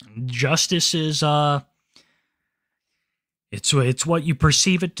 Justice is, it's what you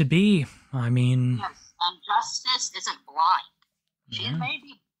perceive it to be. I mean... Yes, and justice isn't blind.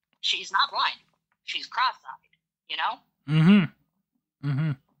 She's not blind. She's cross-eyed, Mm-hmm.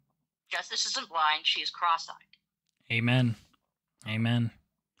 Mm-hmm. Justice isn't blind, she's cross-eyed. Amen. Amen.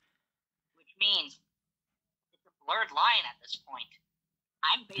 Which means it's a blurred line at this point.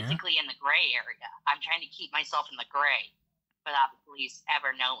 I'm basically in the gray area. I'm trying to keep myself in the gray without the police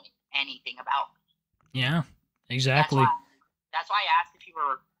ever knowing anything about me. Yeah, exactly. That's why I asked if you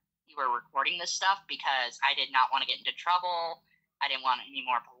were recording this stuff, because I did not want to get into trouble. I didn't want any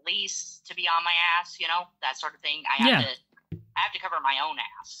more police to be on my ass, that sort of thing. I have to cover my own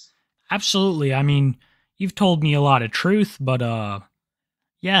ass. Absolutely. I mean, you've told me a lot of truth, but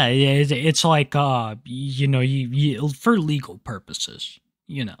yeah, it's like you for legal purposes,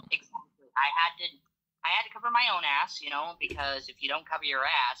 Exactly. I had to cover my own ass, because if you don't cover your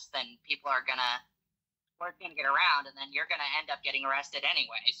ass, then people are gonna get around, and then you're gonna end up getting arrested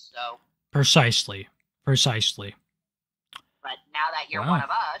anyway. So precisely. But now that you're one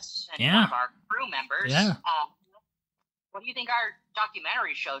of us and one of our crew members, what do you think our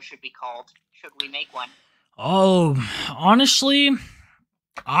documentary show should be called? Should we make one? Oh, honestly,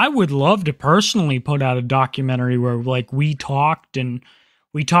 I would love to personally put out a documentary where, like, we talked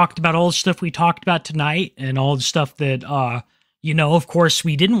about all the stuff we talked about tonight and all the stuff that, of course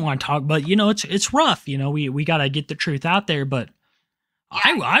we didn't want to talk about. It's rough. We got to get the truth out there, but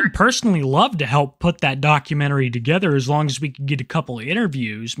I'd personally love to help put that documentary together as long as we could get a couple of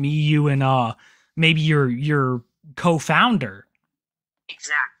interviews, me, you, and maybe your co-founder.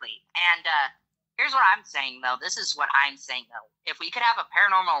 Exactly. And here's what I'm saying, though. This is what I'm saying, though. If we could have a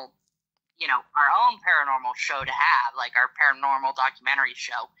paranormal, our own paranormal show to have, like our paranormal documentary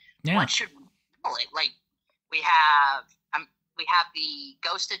show, what should we call it? Like, we have the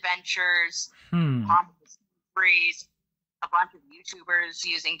Ghost Adventures, Haunted Freeze, a bunch of YouTubers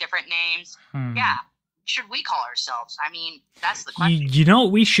using different names. Yeah. Should we call ourselves? I mean, that's the question. You know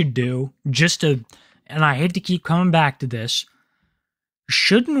what we should do? And I hate to keep coming back to this.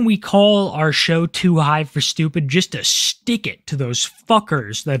 Shouldn't we call our show Too High for Stupid just to stick it to those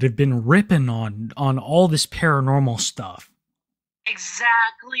fuckers that have been ripping on all this paranormal stuff?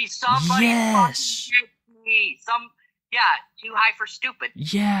 Exactly. Somebody fucking get me. Too High for Stupid.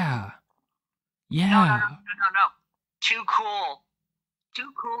 Yeah. No. Too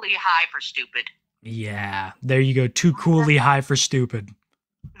coolly high for stupid. Yeah, there you go. Too coolly high for stupid.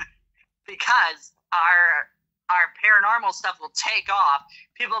 because our paranormal stuff will take off.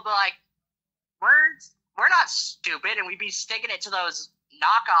 People will be like, we're not stupid, and we'd be sticking it to those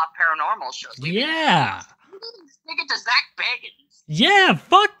knockoff paranormal shows. Yeah. We didn't stick it to Zach Bagans. Yeah,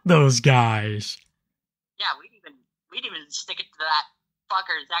 fuck those guys. Yeah, we'd even stick it to that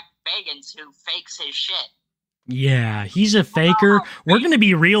fucker Zach Bagans who fakes his shit. Yeah, he's a faker. We're gonna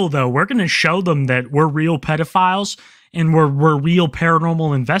be real though. We're gonna show them that we're real pedophiles and we're real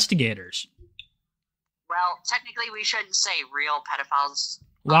paranormal investigators. Well, technically, we shouldn't say real pedophiles.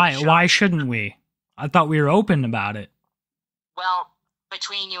 Why shouldn't we? I thought we were open about it. Well,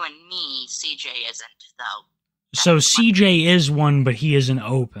 between you and me, CJ isn't, though. So CJ is one, but he isn't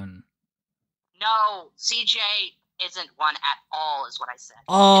open. No, CJ isn't one at all, is what I said.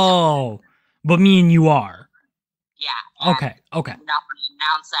 Oh, but me and you are. Yeah. Okay. I'm not going to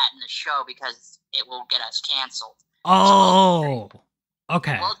announce that in the show because it will get us canceled. Oh,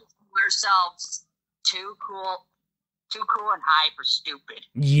 okay. We'll just call ourselves too cool and high for stupid.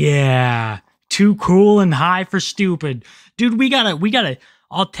 Yeah, too cool and high for stupid. Dude, we gotta,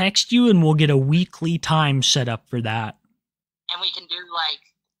 I'll text you and we'll get a weekly time set up for that. And we can do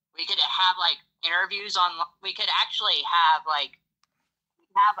we could have interviews on, we could actually have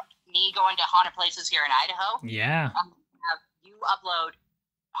me going to haunted places here in Idaho. Yeah. Have you upload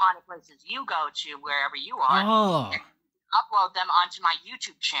haunted places you go to wherever you are. Oh. Upload them onto my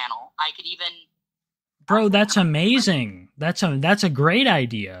YouTube channel. I could even. Bro, that's amazing. That's a great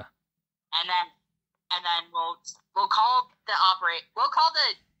idea. And then we'll call the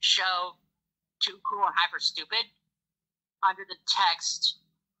show Too Cool and Hyper Stupid under the text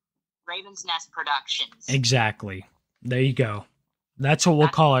Raven's Nest Productions. Exactly. There you go. That's what we'll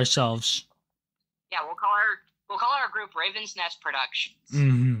call ourselves. Yeah, we'll call our group Raven's Nest Productions.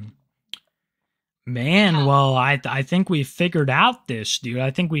 Mm-hmm. Man, well, I think we figured out this, dude.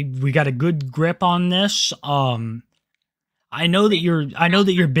 I think we got a good grip on this. I know that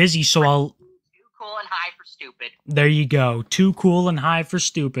you're busy, so I'll. Too cool and high for stupid. There you go. Too cool and high for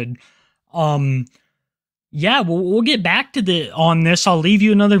stupid. Yeah, we'll get back to on this. I'll leave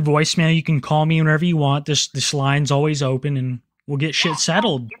you another voicemail. You can call me whenever you want. This line's always open, and we'll get shit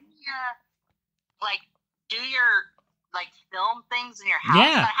settled. Give me do your film things in your house.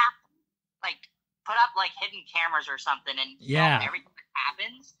 Yeah. Put up hidden cameras or something and film everything that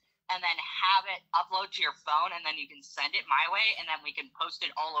happens, and then have it upload to your phone, and then you can send it my way, and then we can post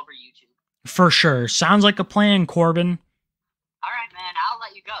it all over YouTube. For sure. Sounds like a plan, Corbin. All right, man. I'll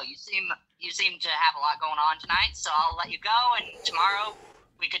let you go. You seem to have a lot going on tonight, so I'll let you go. And tomorrow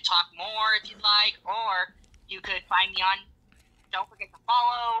we could talk more if you'd like, or you could find me on. Don't forget to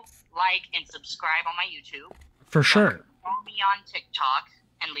follow, like, and subscribe on my YouTube. For sure. Follow me on TikTok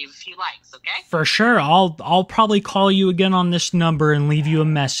and leave a few likes, okay? For sure. I'll probably call you again on this number and leave you a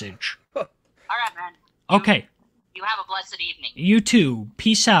message. All right, man. Okay. You have a blessed evening. You too.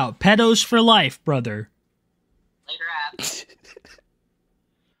 Peace out. Pedos for life, brother. Later, abs.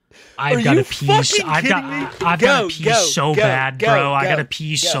 I've got to pee. I've got to pee so bad, bro. I got to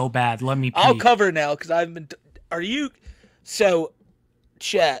pee so bad. Let me pee. I'll cover now because I've been. Are you? So,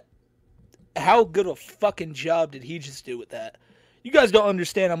 chat. How good a fucking job did he just do with that? You guys don't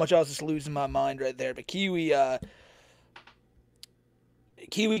understand how much I was just losing my mind right there. But Kiwi got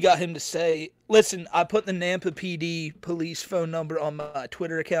him to say, listen, I put the Nampa PD police phone number on my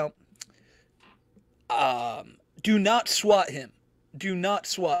Twitter account. Do not swat him. Do not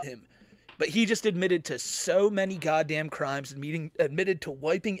swat him. But he just admitted to so many goddamn crimes and admitted to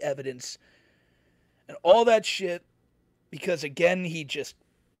wiping evidence and all that shit because, again, he just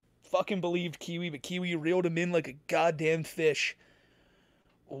fucking believed Kiwi, but Kiwi reeled him in like a goddamn fish.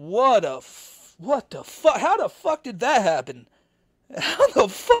 What the fuck? How the fuck did that happen? How the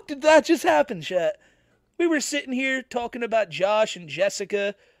fuck did that just happen, chat? We were sitting here talking about Josh and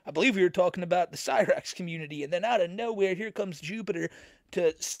Jessica. I believe we were talking about the Cyrax community, and then out of nowhere, here comes Jupiter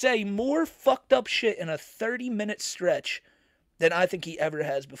to say more fucked up shit in a 30-minute stretch than I think he ever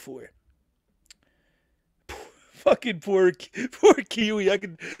has before. Fucking poor Kiwi.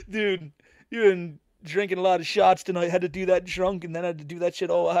 Dude, you've been drinking a lot of shots tonight, had to do that drunk, and then had to do that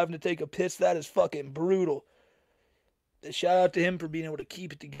shit all while having to take a piss. That is fucking brutal. Shout out to him for being able to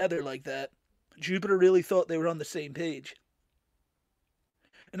keep it together like that. Jupiter really thought they were on the same page.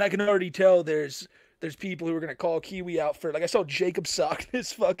 And I can already tell there's people who are going to call Kiwi out for, I saw Jacob Sock in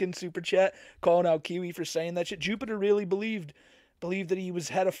his fucking super chat calling out Kiwi for saying that shit. Jupiter really believed that he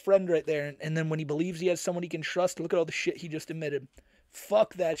had a friend right there, and then when he believes he has someone he can trust, look at all the shit he just admitted.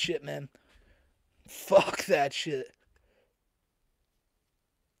 Fuck that shit, man. Fuck that shit.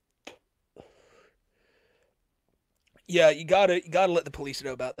 Yeah, you gotta let the police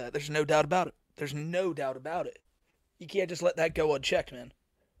know about that. There's no doubt about it. There's no doubt about it. You can't just let that go unchecked, man.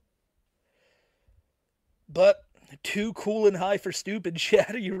 But too cool and high for stupid,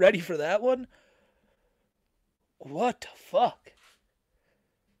 Chad. Are you ready for that one? What the fuck?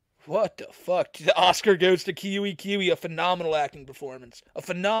 What the fuck? The Oscar goes to Kiwi. Kiwi, a phenomenal acting performance. A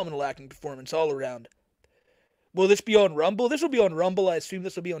phenomenal acting performance all around. Will this be on Rumble? This will be on Rumble. I assume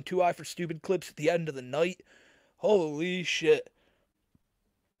this will be on 2i for Stupid clips at the end of the night. Holy shit.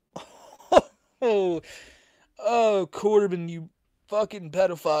 Oh, Corbin, you fucking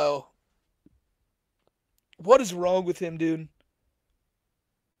pedophile. What is wrong with him, dude?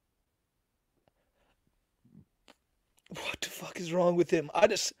 What the fuck is wrong with him? I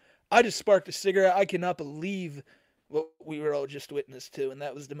just sparked a cigarette. I cannot believe what we were all just witness to, and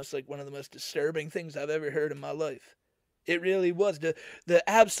that was one of the most disturbing things I've ever heard in my life. It really was. The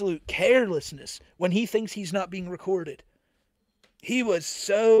absolute carelessness when he thinks he's not being recorded. He was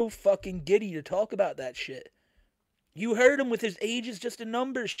so fucking giddy to talk about that shit. You heard him with his age is just a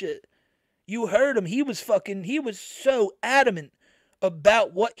number shit. You heard him. He was so adamant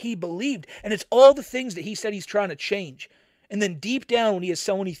about what he believed. And it's all the things that he said he's trying to change. And then deep down, when he has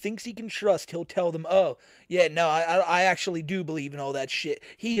someone he thinks he can trust, he'll tell them, oh, yeah, no, I actually do believe in all that shit.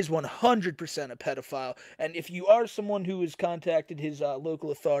 He is 100% a pedophile. And if you are someone who has contacted his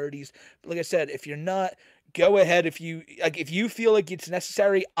local authorities, like I said, if you're not, go ahead. If you feel like it's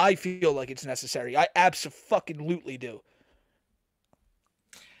necessary, I feel like it's necessary. I abso-fucking-lutely do.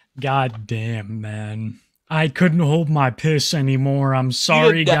 God damn, man. I couldn't hold my piss anymore. I'm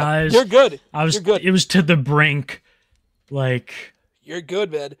sorry, guys. You're good. You're good. It was to the brink. Like, you're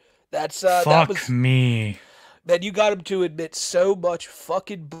good, man. That's fuck me. Man, you got him to admit so much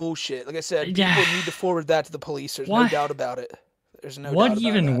fucking bullshit. Like I said, people need to forward that to the police. There's no doubt about it. There's no doubt about what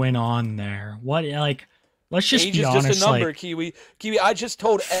even went on there? What, like, let's just Age be honest. Just a number, like, Kiwi. I just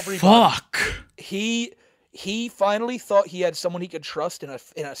told everybody. Fuck. He finally thought he had someone he could trust in a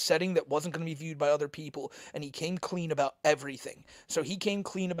setting that wasn't going to be viewed by other people, and he came clean about everything. So he came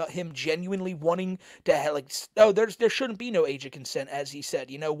clean about him genuinely wanting to have, like, oh, there shouldn't be no age of consent, as he said.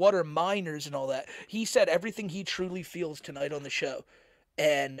 You know, what are minors and all that? He said everything he truly feels tonight on the show,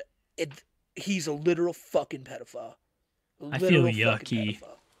 and he's a literal fucking pedophile. I feel yucky.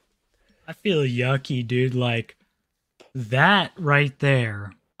 I feel yucky, dude. Like, that right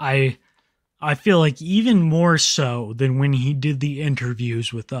there, I feel like even more so than when he did the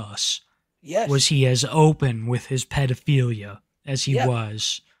interviews with us. Yes. Was he as open with his pedophilia as he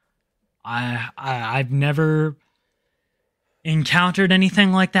was. I've never encountered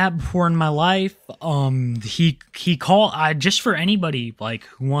anything like that before in my life. He called, just for anybody like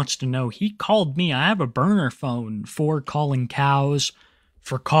who wants to know, he called me. I have a burner phone for calling cows,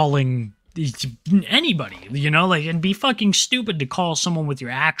 for calling anybody, you know, like, it'd be fucking stupid to call someone with your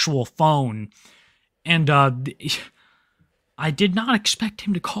actual phone. And I did not expect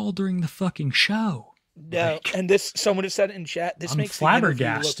him to call during the fucking show. No, like, and someone has said it in chat, this makes the interview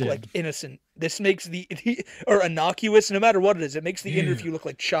look like innocent. This makes or innocuous, no matter what it is, it makes the interview look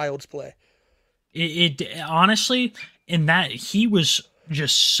like child's play. It honestly, in that he was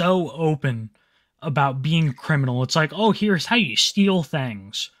just so open about being a criminal. It's like, oh, here's how you steal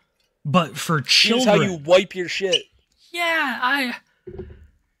things. But for children, here's how you wipe your shit. Yeah, I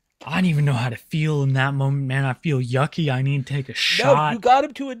don't even know how to feel in that moment, man. I feel yucky. I need to take a shot. No, you got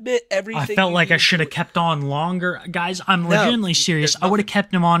him to admit everything. I felt like I should have kept on longer. Guys, I'm legitimately serious. I would have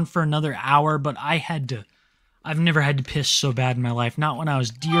kept him on for another hour, but I had to. I've never had to piss so bad in my life. Not when I was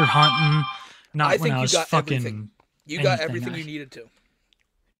deer hunting. Not when I was fucking. Everything. You got everything you needed to.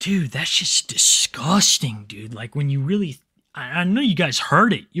 Dude, that's just disgusting, dude. Like, when you really. I know you guys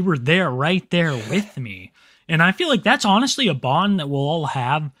heard it. You were there, right there with me. And I feel like that's honestly a bond that we'll all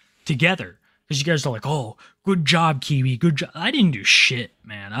have together. Because you guys are like, oh, good job, Kiwi. Good job. I didn't do shit,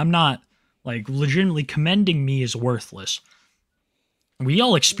 man. I'm not, like, legitimately commending me as worthless. We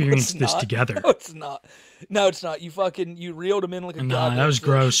all experienced this together. No, it's not. No, it's not. You reeled him in like a goddamn that was fish.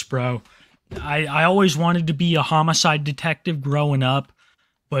 Gross, bro. I always wanted to be a homicide detective growing up.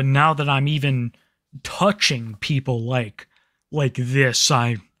 But now that I'm even touching people like this,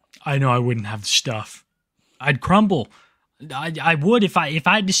 I know I wouldn't have the stuff. I'd crumble. I would if I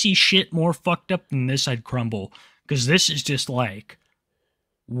had to see shit more fucked up than this, I'd crumble. Because this is just like,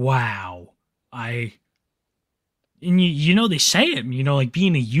 wow. And you know, they say it, you know, like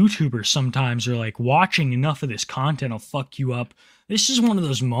being a YouTuber sometimes, or like watching enough of this content will fuck you up. This is one of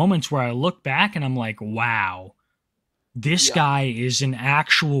those moments where I look back and I'm like, wow, this guy is an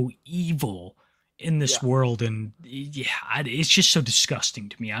actual evil in this world. And it's just so disgusting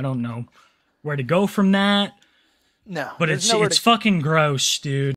to me. I don't know where to go from that. No, But there's it's nowhere it's to- fucking gross, dude.